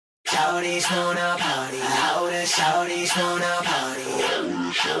Shawty's wanna party. All the shawty's wanna party.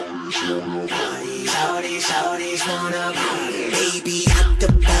 Shawty's wanna party. Baby hopped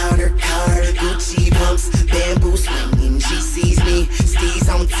about her car, Gucci pumps, bamboo swinging. She sees me, steez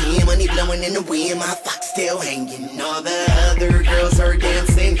on 10, money blowing in the wind, my fox still hanging. All the other girls are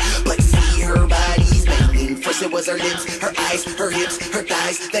dancing, but see her body's banging. First it was her lips, her eyes, her hips, her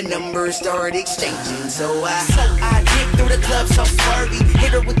thighs. The numbers start exchanging. So I dip through the club so swervy,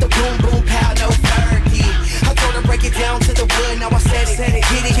 hit her with the boom boom pow, no Fergie. I told her break it down to the wood, now I said it,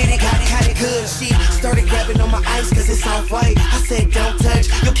 get it, got it good. She started grabbing on my ice cause it's all white. I said don't touch,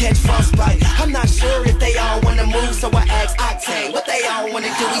 you'll catch frostbite. I'm not sure if they all wanna move, so I asked Octane what they all wanna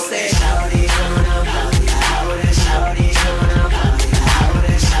do. He said Shawty's wanna party. All the shawty's wanna party. All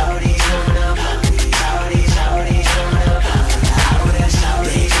the shawty's wanna party. Shawty's wanna party. All the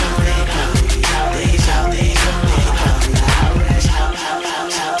shawty's wanna party. Shawty's wanna party. All the shawty's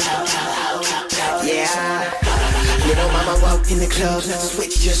yeah. Little mama walked in the club,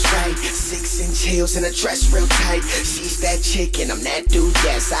 switch just right. 6-inch heels and a dress real tight. She's that chick and I'm that dude,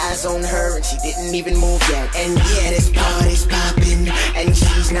 yes. Eyes on her and she didn't even move yet. And yeah, this party's popping and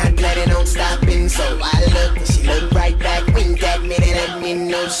she's not planning on stopping. So I look and she looked right back, winked at me and let me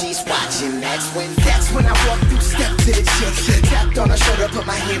know she's watching. That's when I walked through, stepped to the chick, tapped on her shoulder, put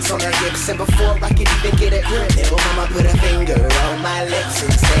my hands on her hips. And before I could even get a grip, little mama put a finger on my lips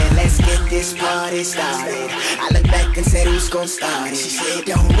and said, let's get this party started. I looked back and said, who's gon' start it? She said,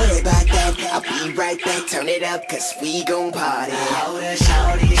 don't worry about that, I'll be right back, turn it up cause we gon' party. All the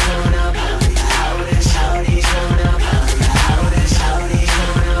shawty's wanna party. All the shawty's wanna party. All the shawty's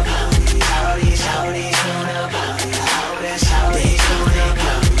wanna party. Shawty's wanna party. All the shawty's wanna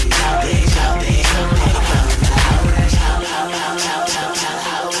party. Shawty's wanna party. All the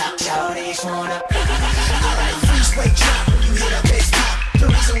shawty's wanna party. Alright, freeze, wait, drop when you hear that bass pop. The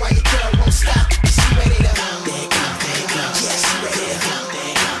reason why your girl won't stop, she ready to go. Yeah, she ready to go.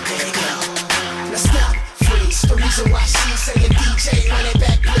 Now stop, freeze. The reason why she's saying DJ, run it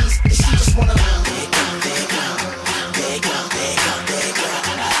back please, and she just wanna go. All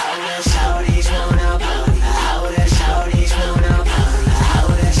the shawty's wanna party. All the shawty's wanna party.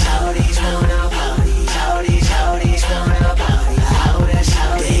 All the shawty's wanna party. Shawty's wanna party. All the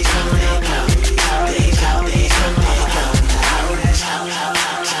shawty's wanna party. Shawty's wanna party. All the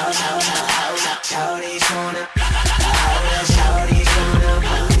shawty's wanna. All the shawty's wanna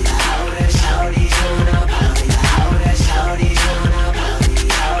party. All the shawty's wanna party. All the shawty's wanna party.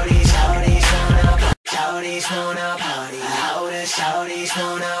 Shawty's wanna party. Shawty's wanna party. All the shawty's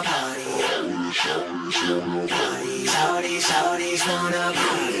wanna party. Shawty's wanna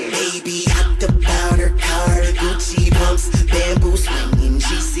party. Baby hopped about her car, Gucci pumps, bamboo swinging.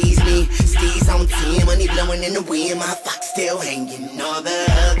 She sees me, steez on 10, money blowing in the wind, my fox still hanging. All the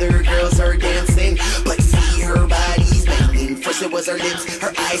other girls are dancing, but see her body's banging. First it was her lips,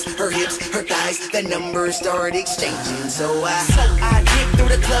 her eyes, her hips, her thighs. The numbers start exchanging. So I dip through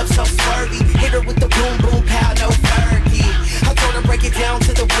the club so swervy, hit her with the boom boom pow, no Fergie. I told her break it down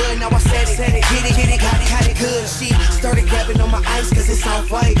to the wood, now I said it, get it, got it good. She started grabbing on my ice cause it's all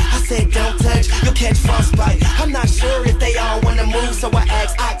white. I said don't touch, you'll catch frostbite. I'm not sure if they all wanna move, so I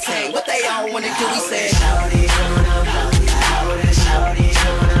asked Octane what they all wanna do. He said Shawty's wanna party. All the shawty's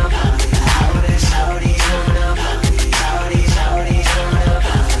wanna party. All the shawty's wanna party. Shawty's wanna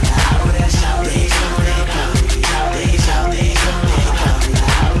party. All the shawty's wanna party. Shawty's wanna party.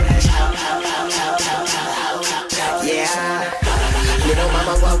 All the yeah. Little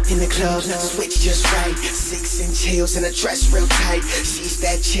mama walked in the club, switch just right. 6-inch heels and a dress real tight. She's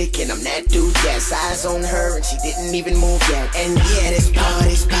that chick and I'm that dude, yes. Eyes on her and she didn't even move yet. And yeah, this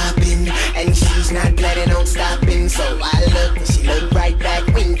party's popping and she's not planning on stopping. So I look and she looked right back,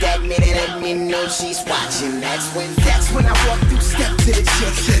 winked at me and let me know she's watching. That's when I walked through, stepped to the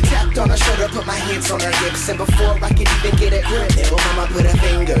chick, tapped on her shoulder, put my hands on her hips. And before I could even get a grip, little mama put a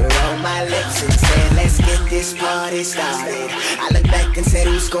finger on my lips and said, let's get this party started. I looked back and said,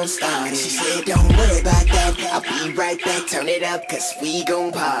 who's gon' start it? She said, don't worry about that, I'll be right back, turn it up cause we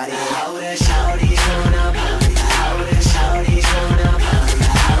gon' party. All the shawty's wanna party. All the shawty's wanna party.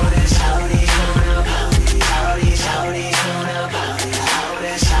 All the shawty's wanna party. Shawty's wanna party. All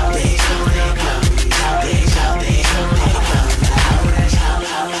the shawty's wanna party. Shawty's wanna party. All the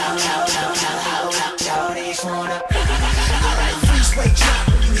shawty's wanna party. Alright, freeze, wait, drop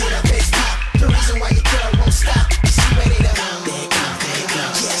when you hear that bass pop. The reason why your girl won't stop, she ready to go.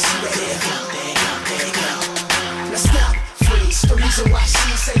 Yeah, she ready to go. Now stop, freeze. The reason why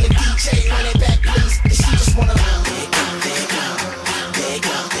she's saying DJ, run it back please, and she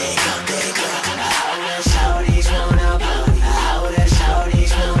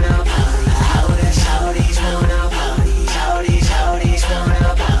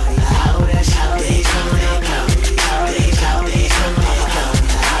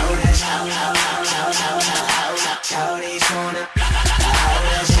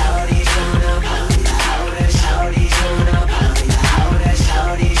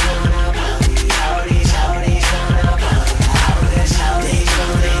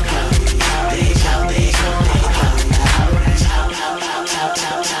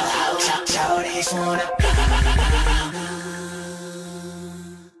shawty's wanna.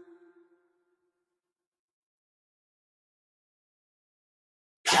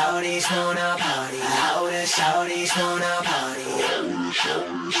 Shawty's wanna party. All the shawty's wanna party.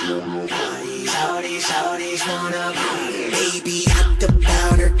 Shawty's wanna party. Baby hopped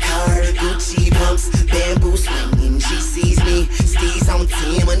about her car, the Gucci pumps, bamboo swinging. She sees me, steez on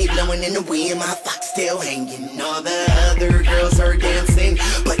 10, money blowing in the wind, my fox still hanging. All the other girls are dancing,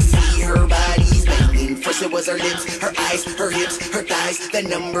 but see her body's banging. First it was her lips, her eyes, her hips, her thighs. The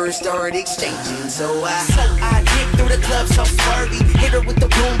numbers start exchanging. So I dipped through the club so swervy, hit her with the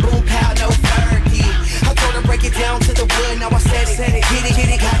boom boom pow, no Fergie. I told her break it down to the wood, now I said it, get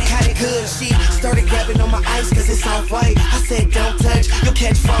it, got it good. She started grabbing on my ice cause it's all white. I said don't touch, you'll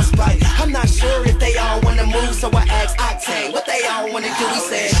catch frostbite. I'm not sure if they all wanna move, so I asked Octane what they all wanna do. He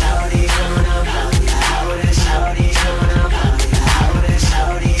said shawty's wanna party, all the shawty's wanna party, all the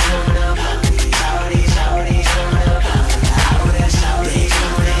shawty's wanna party, shawty's wanna party, all the shawty's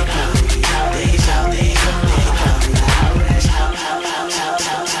wanna party, shawty's wanna party, all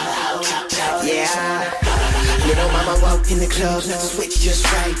the yeah. Little mama walked in the club, switch just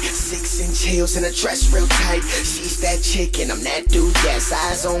right, 6-inch heels and a dress real tight. She's that chick and I'm that dude, yes.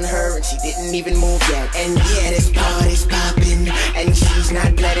 Eyes on her and she didn't even move yet. And yeah, this party's popping and she's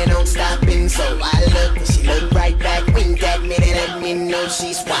not planning on stopping. So I look and she looked right back, winked at me and let me know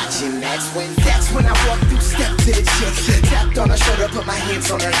she's watching. That's when I walked through, stepped to the chick, tapped on her shoulder, put my hands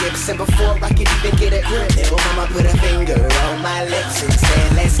on her hips. And before I could even get a grip, little mama put a finger on my lips and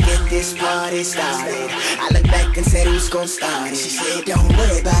said, let's get this party started. I looked back and said, who's gon' start it? She said, don't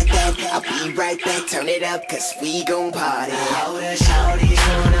worry about that, I'll be right back, turn it up cause we gon' party. All the shawty's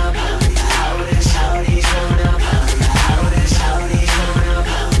wanna party, all the shawty's wanna party.